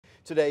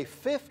Today,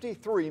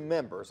 53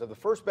 members of the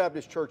First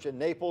Baptist Church in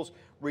Naples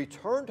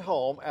returned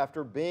home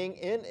after being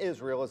in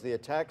Israel as the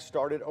attack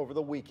started over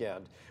the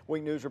weekend.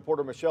 Wing News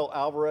reporter Michelle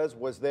Alvarez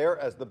was there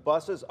as the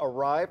buses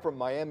arrived from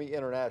Miami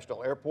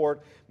International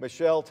Airport.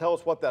 Michelle, tell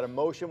us what that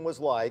emotion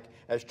was like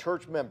as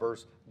church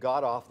members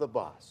got off the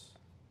bus.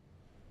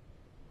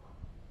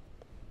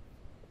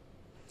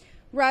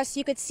 Russ,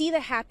 you could see the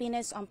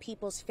happiness on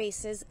people's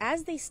faces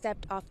as they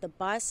stepped off the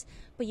bus,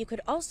 but you could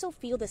also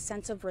feel the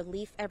sense of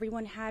relief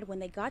everyone had when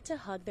they got to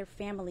hug their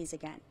families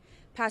again.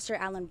 Pastor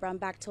Alan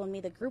Brumbach told me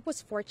the group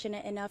was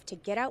fortunate enough to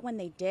get out when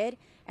they did,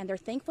 and they're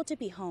thankful to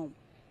be home.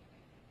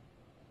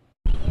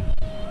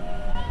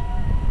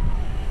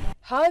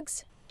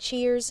 Hugs,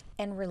 cheers,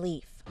 and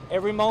relief.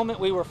 Every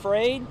moment we were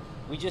afraid.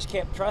 We just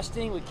kept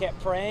trusting, we kept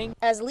praying.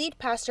 As lead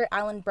pastor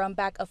Alan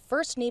Brumbach of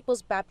First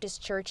Naples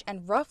Baptist Church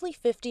and roughly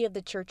 50 of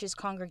the church's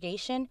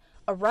congregation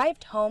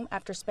arrived home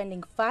after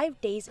spending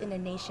 5 days in a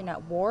nation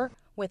at war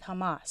with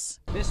Hamas.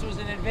 This was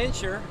an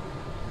adventure,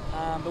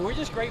 but we're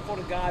just grateful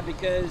to God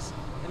because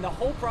in the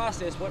whole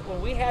process, what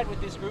we had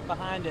with this group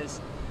behind us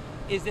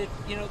is that,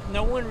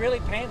 no one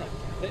really panicked.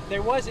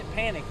 There wasn't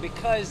panic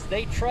because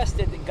they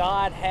trusted that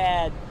God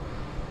had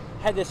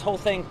this whole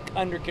thing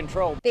under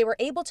control. They were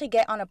able to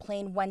get on a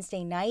plane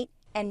Wednesday night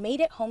and made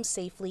it home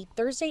safely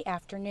Thursday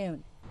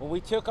afternoon. When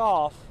we took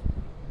off,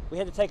 we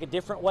had to take a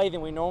different way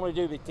than we normally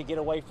do to get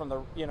away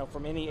from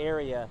from any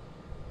area.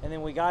 And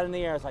then we got in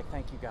the air. I was like,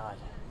 thank you, God.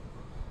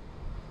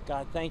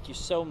 God, thank you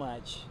so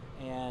much.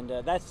 And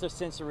that's the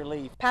sense of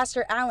relief.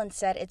 Pastor Allen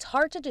said it's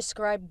hard to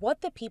describe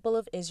what the people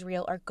of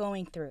Israel are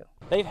going through.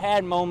 They've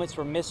had moments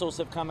where missiles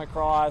have come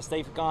across.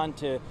 They've gone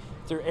through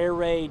air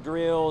raid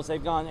drills.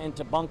 They've gone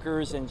into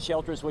bunkers and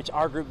shelters, which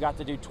our group got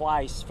to do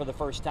twice for the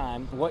first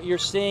time. What you're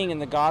seeing in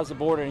the Gaza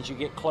border as you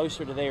get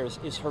closer to there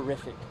is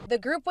horrific. The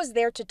group was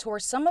there to tour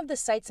some of the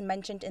sites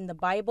mentioned in the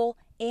Bible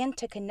and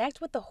to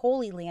connect with the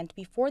Holy Land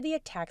before the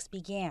attacks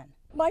began.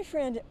 My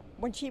friend,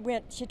 when she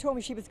went, she told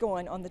me she was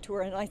going on the tour,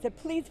 and I said,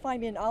 please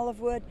find me an olive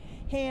wood,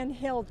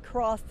 hand-held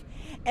cross.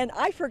 And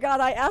I forgot,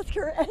 I asked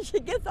her, and she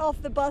gets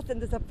off the bus, and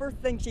the first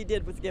thing she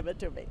did was give it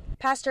to me.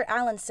 Pastor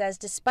Allen says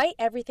despite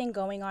everything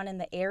going on in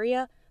the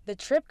area, the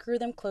trip grew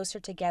them closer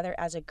together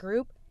as a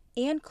group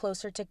and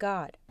closer to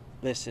God.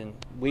 Listen,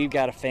 we've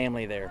got a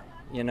family there,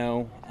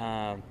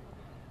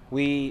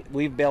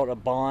 We've built a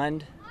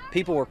bond.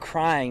 People were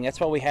crying.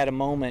 That's why we had a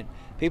moment.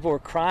 People were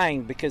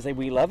crying because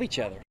we love each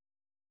other.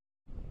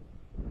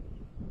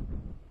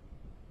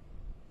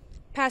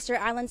 Pastor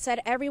Allen said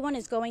everyone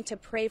is going to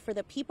pray for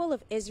the people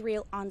of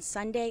Israel on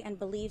Sunday and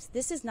believes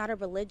this is not a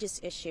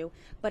religious issue,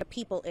 but a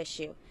people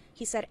issue.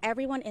 He said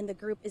everyone in the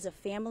group is a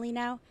family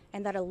now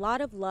and that a lot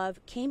of love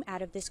came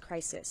out of this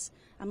crisis.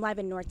 I'm live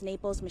in North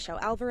Naples, Michelle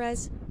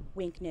Alvarez,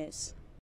 Wink News.